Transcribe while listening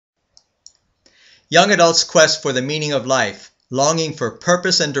Young adults' quest for the meaning of life, longing for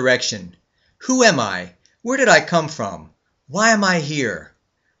purpose and direction. Who am I? Where did I come from? Why am I here?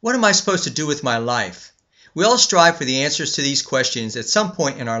 What am I supposed to do with my life? We all strive for the answers to these questions at some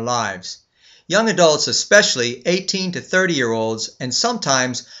point in our lives. Young adults, especially 18 to 30-year-olds, and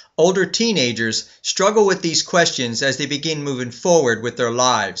sometimes older teenagers, struggle with these questions as they begin moving forward with their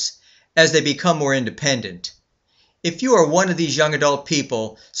lives, as they become more independent. If you are one of these young adult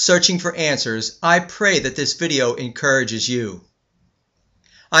people searching for answers, I pray that this video encourages you.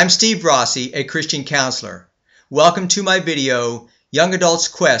 I'm Steve Rossi, a Christian counselor. Welcome to my video, Young Adults'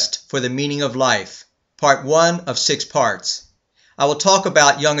 Quest for the Meaning of Life, Part 1 of 6 parts. I will talk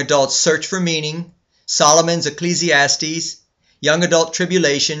about young adults' search for meaning, Solomon's Ecclesiastes, young adult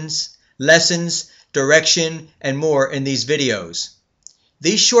tribulations, lessons, direction, and more in these videos.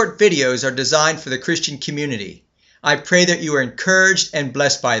 These short videos are designed for the Christian community. I pray that you are encouraged and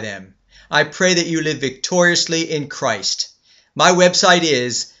blessed by them. I pray that you live victoriously in Christ. My website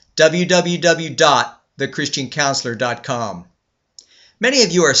is www.thechristiancounselor.com. Many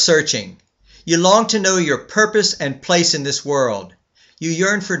of you are searching. You long to know your purpose and place in this world. You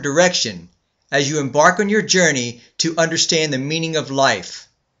yearn for direction as you embark on your journey to understand the meaning of life.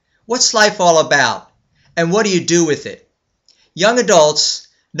 What's life all about? And what do you do with it? Young adults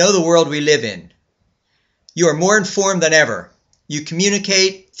know the world we live in. You are more informed than ever. You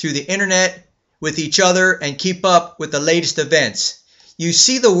communicate through the internet with each other and keep up with the latest events. You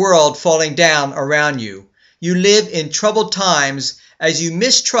see the world falling down around you. You live in troubled times as you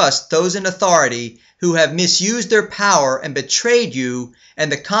mistrust those in authority who have misused their power and betrayed you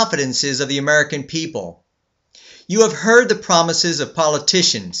and the confidences of the American people. You have heard the promises of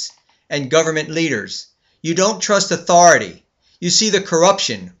politicians and government leaders. You don't trust authority. You see the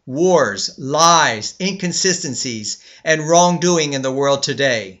corruption, wars, lies, inconsistencies, and wrongdoing in the world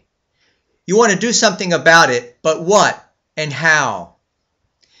today. You want to do something about it, but what and how?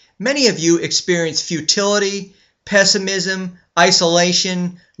 Many of you experience futility, pessimism,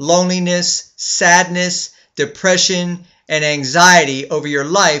 isolation, loneliness, sadness, depression, and anxiety over your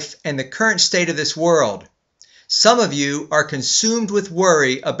life and the current state of this world. Some of you are consumed with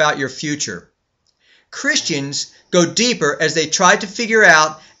worry about your future. Christians go deeper as they try to figure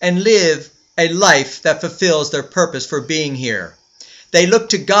out and live a life that fulfills their purpose for being here. They look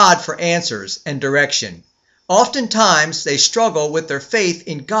to God for answers and direction. Oftentimes, they struggle with their faith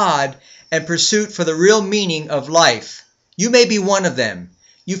in God and pursuit for the real meaning of life. You may be one of them.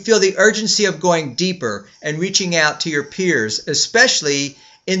 You feel the urgency of going deeper and reaching out to your peers, especially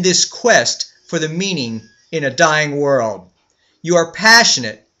in this quest for the meaning in a dying world. You are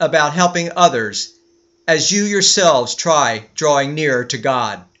passionate about helping others as you yourselves try drawing nearer to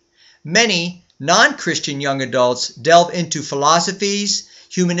God. Many non-Christian young adults delve into philosophies,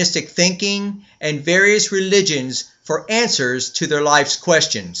 humanistic thinking, and various religions for answers to their life's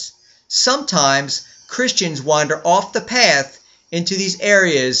questions. Sometimes Christians wander off the path into these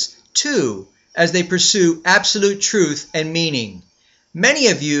areas too as they pursue absolute truth and meaning. Many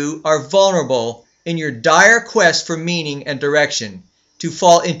of you are vulnerable in your dire quest for meaning and direction to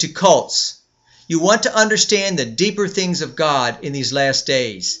fall into cults. You want to understand the deeper things of God in these last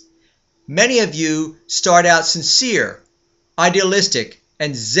days. Many of you start out sincere, idealistic,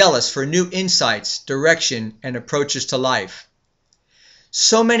 and zealous for new insights, direction, and approaches to life.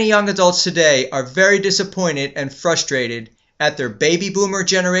 So many young adults today are very disappointed and frustrated at their baby boomer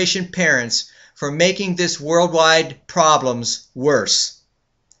generation parents for making this worldwide problems worse.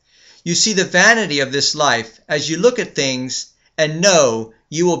 You see the vanity of this life as you look at things and know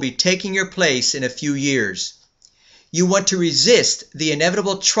you will be taking your place in a few years. You want to resist the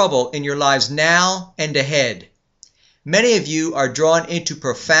inevitable trouble in your lives now and ahead. Many of you are drawn into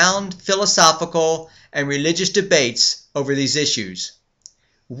profound philosophical and religious debates over these issues.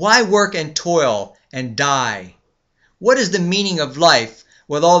 Why work and toil and die? What is the meaning of life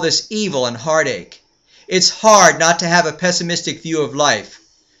with all this evil and heartache? It's hard not to have a pessimistic view of life.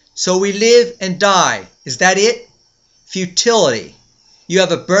 So we live and die. Is that it? Futility. You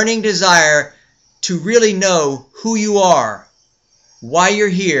have a burning desire to really know who you are, why you're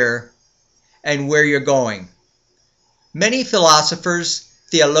here, and where you're going. Many philosophers,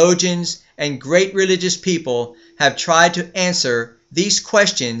 theologians, and great religious people have tried to answer these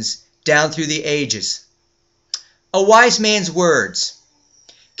questions down through the ages. A wise man's words.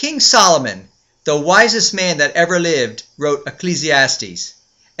 King Solomon, the wisest man that ever lived, wrote Ecclesiastes,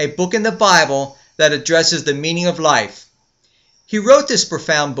 a book in the Bible that addresses the meaning of life. He wrote this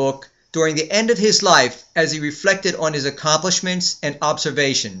profound book during the end of his life as he reflected on his accomplishments and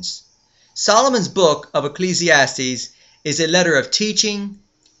observations. Solomon's book of Ecclesiastes is a letter of teaching,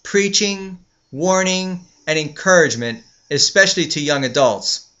 preaching, warning, and encouragement, especially to young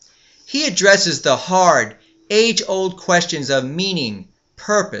adults. He addresses the hard, age-old questions of meaning,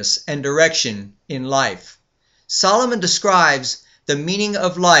 purpose, and direction in life. Solomon describes the meaning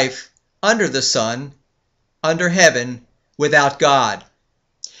of life under the sun, under heaven, without God.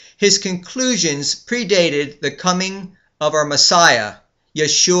 His conclusions predated the coming of our Messiah,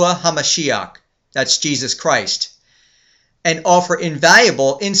 Yeshua HaMashiach, that's Jesus Christ, and offer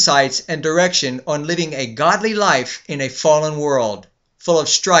invaluable insights and direction on living a godly life in a fallen world, full of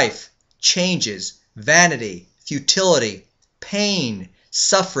strife, changes, vanity, futility, pain,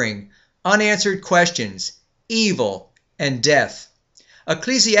 suffering, unanswered questions, evil, and death.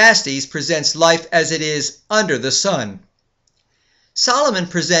 Ecclesiastes presents life as it is under the sun. Solomon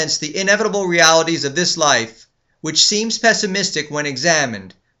presents the inevitable realities of this life, which seems pessimistic when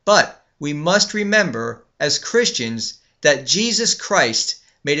examined, but we must remember as Christians that Jesus Christ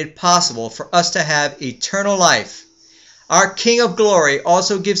made it possible for us to have eternal life. Our King of Glory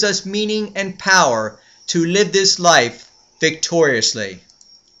also gives us meaning and power to live this life victoriously.